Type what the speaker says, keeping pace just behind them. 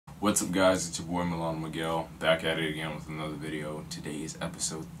What's up guys, it's your boy Milano Miguel, back at it again with another video. Today is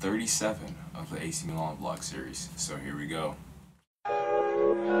episode 37 of the AC Milan vlog series, so here we go. To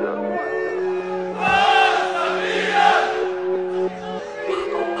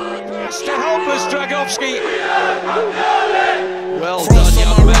help us, Dragovski. Well done,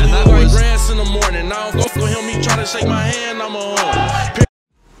 young man. That was grants in the morning. Now go for him. He try to shake my hand. I'm on.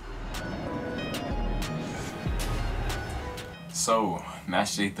 So,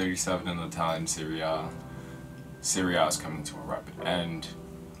 match day 37 in the Italian Serie A. Serie A is coming to a rapid end.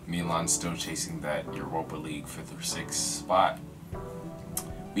 Milan's still chasing that Europa League 5th or 6th spot.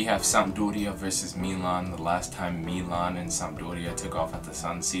 We have Sampdoria versus Milan. The last time Milan and Sampdoria took off at the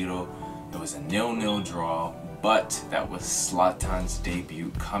San Siro, it was a 0-0 draw, but that was Zlatan's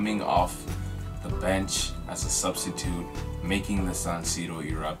debut coming off the bench as a substitute, making the San Siro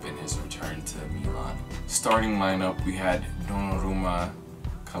erupt in his return to Milan. Starting lineup, we had Donnarumma,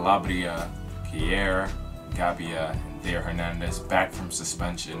 Calabria, Kier, Gabbia, and Theo Hernandez back from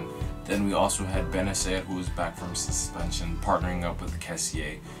suspension. Then we also had Benacer, who was back from suspension, partnering up with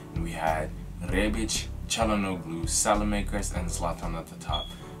Kessié. And we had Rebic, Çalhanoğlu, Salamakers, and Zlatan at the top.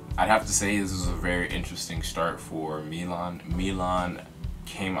 I'd have to say this was a very interesting start for Milan. Milan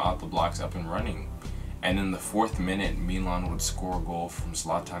came out the blocks up and running. And in the 4th minute, Milan would score a goal from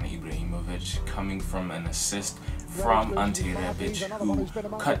Zlatan Ibrahimovic, coming from an assist from Ante Rebic, who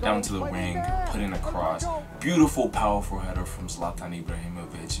cut down to the wing, put in a cross. Beautiful, powerful header from Zlatan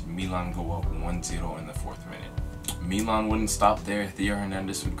Ibrahimovic. Milan go up 1-0 in the 4th minute. Milan wouldn't stop there. Theo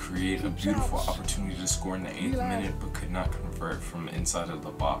Hernandez would create a beautiful opportunity to score in the 8th minute, but could not convert from inside of the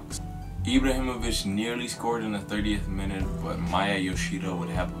box. Ibrahimovic nearly scored in the 30th minute, but Maya Yoshida would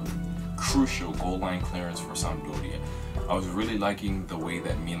have a crucial goal line clearance for Sampdoria. I was really liking the way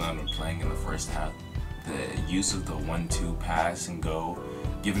that Milan were playing in the first half. The use of the 1-2 pass and go,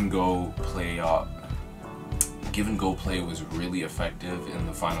 give and go play was really effective in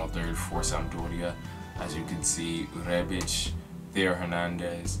the final third for Sampdoria. As you can see, Rebic, Theo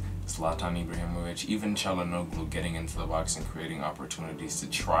Hernandez, Zlatan Ibrahimovic, even Çalhanoğlu getting into the box and creating opportunities to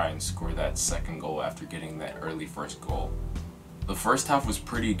try and score that second goal after getting that early first goal. The first half was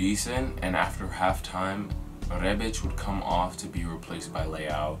pretty decent, and after halftime, Rebic would come off to be replaced by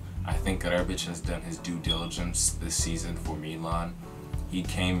Leao. I think Rebic has done his due diligence this season for Milan. He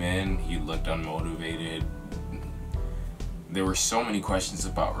came in, he looked unmotivated. There were so many questions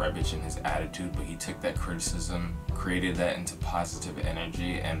about Rebic and his attitude, but he took that criticism, created that into positive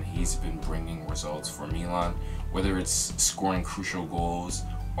energy, and he's been bringing results for Milan. Whether it's scoring crucial goals,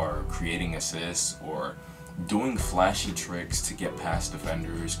 or creating assists, or doing flashy tricks to get past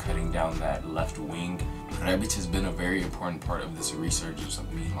defenders, cutting down that left wing, Rebic has been a very important part of this resurgence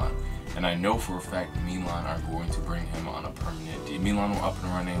of Milan. And I know for a fact Milan are going to bring him on a permanent deal. Milan were up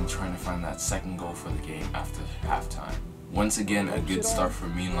and running, trying to find that second goal for the game after halftime. Once again, a good start for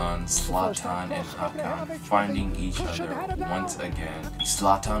Milan. Zlatan and Hakan finding each other once again.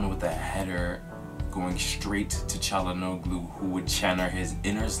 Zlatan with a header going straight to Çalhanoğlu, who would channel his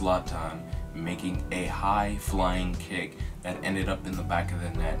inner Zlatan, making a high-flying kick that ended up in the back of the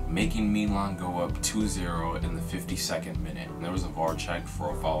net, making Milan go up 2-0 in the 52nd minute. There was a VAR check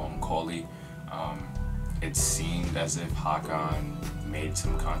for a foul on Colli. It seemed as if Hakan made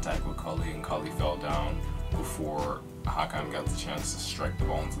some contact with Colli and Colli fell down before Hakan got the chance to strike the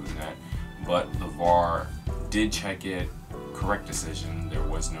ball into the net. But the VAR did check it. Correct decision. There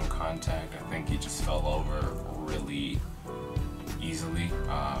was no contact. I think he just fell over really easily.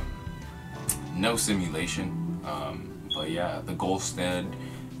 No simulation. But yeah, the goal stood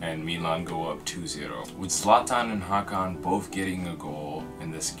and Milan go up 2-0. With Zlatan and Hakan both getting a goal in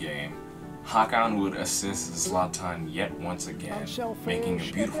this game, Hakan would assist Zlatan yet once again, making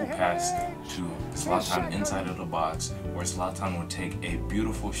a beautiful pass to Zlatan inside of the box, where Zlatan would take a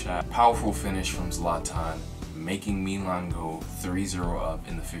beautiful shot. Powerful finish from Zlatan, making Milan go 3-0 up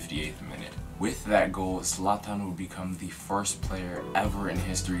in the 58th minute. With that goal, Zlatan would become the first player ever in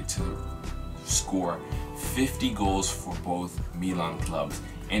history to score 50 goals for both Milan clubs,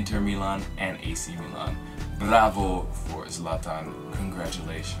 Inter Milan and AC Milan. Bravo for Zlatan,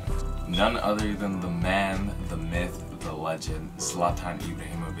 congratulations. None other than the man, the myth, the legend, Zlatan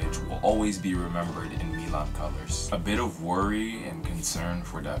Ibrahimovic will always be remembered in Milan colors. A bit of worry and concern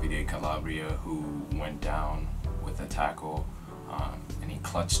for Davide Calabria, who went down with a tackle and he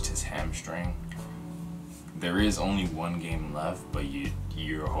clutched his hamstring. There is only one game left, but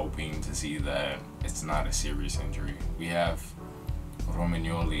you're hoping to see that it's not a serious injury. We have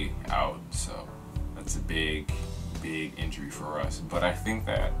Romagnoli out, so that's a big injury for us. But I think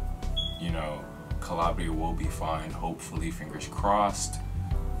that, you know, Calabria will be fine, hopefully, fingers crossed.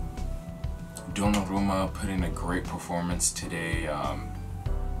 Donnarumma put in a great performance today,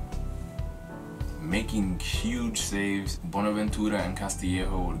 making huge saves. Bonaventura and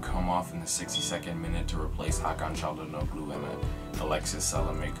Castillejo would come off in the 62nd minute to replace Hakan Çalhanoğlu and Alexis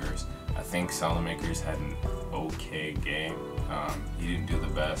Salamakers. I think Salamakers had an okay game. He didn't do the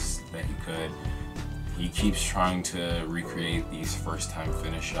best that he could. He keeps trying to recreate these first-time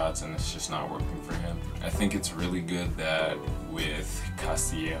finish shots, and it's just not working for him. I think it's really good that with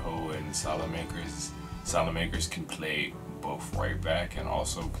Castillejo and Salamakers can play both right back and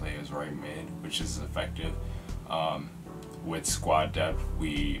also play as right mid, which is effective. With squad depth,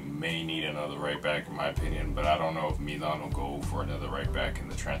 we may need another right back in my opinion, but I don't know if Milan will go for another right back in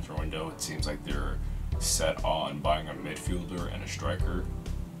the transfer window. It seems like they're set on buying a midfielder and a striker.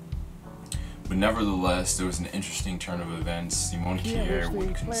 But nevertheless, there was an interesting turn of events. Simon Kjaer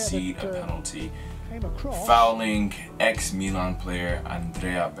would concede a penalty, fouling ex-Milan player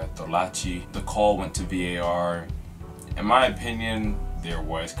Andrea Bertolacci. The call went to VAR. In my opinion, there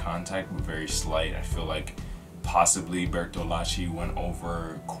was contact, but very slight. I feel like possibly Bertolacci went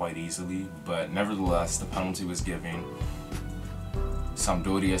over quite easily, but nevertheless, the penalty was given.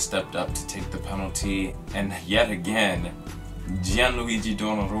 Sampdoria stepped up to take the penalty, and yet again, Gianluigi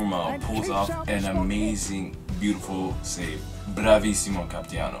Donnarumma pulls off an amazing, beautiful save. Bravissimo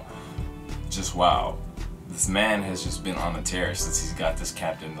Capitano. Just wow. This man has just been on a tear since he's got this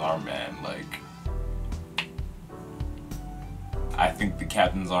captain's armband. Like, I think the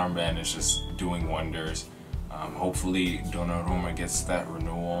captain's armband is just doing wonders. Hopefully Donnarumma gets that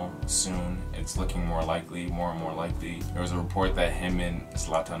renewal soon. It's looking more and more likely. There was a report that him and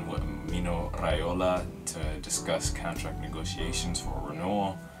Zlatan went to Mino Raiola to discuss contract negotiations for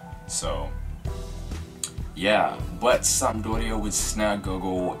renewal. So yeah, but Sampdoria would snag a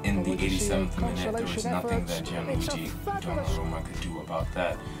goal in the 87th minute. There was nothing that Gianluigi Donnarumma could do about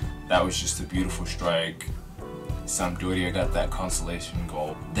that. That was just a beautiful strike. Sampdoria got that consolation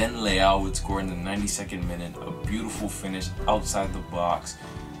goal. Then Leao would score in the 92nd minute, a beautiful finish outside the box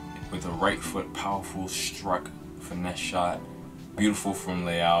with a right foot powerful struck finesse shot. Beautiful from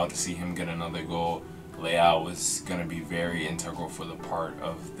Leao to see him get another goal. Leao was going to be very integral for the part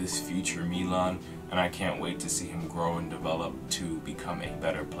of this future Milan, and I can't wait to see him grow and develop to become a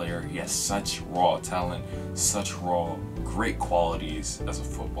better player. He has such raw talent, such raw, great qualities as a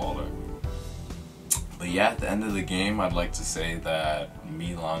footballer. But yeah, at the end of the game, I'd like to say that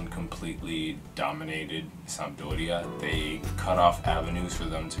Milan completely dominated Sampdoria. They cut off avenues for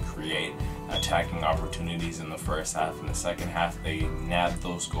them to create attacking opportunities in the first half. In the second half, they nabbed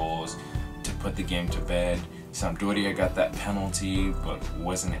those goals to put the game to bed. Sampdoria got that penalty, but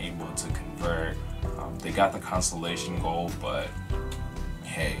wasn't able to convert. They got the consolation goal, but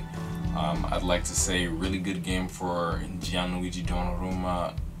hey, I'd like to say really good game for Gianluigi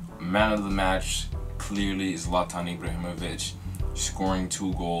Donnarumma. Man of the match, clearly Zlatan Ibrahimovic, scoring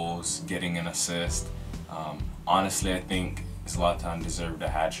 2 goals, getting an assist. Honestly, I think Zlatan deserved a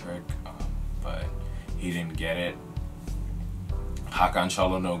hat-trick, but he didn't get it. Hakan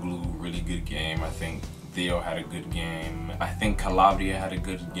Çalhanoğlu, really good game. I think Theo had a good game. I think Calabria had a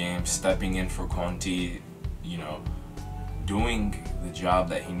good game, stepping in for Conti, you know, doing the job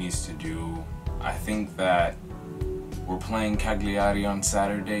that he needs to do. I think that we're playing Cagliari on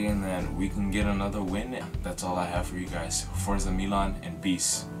Saturday, and then we can get another win. That's all I have for you guys. Forza Milan and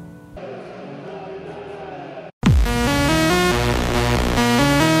peace.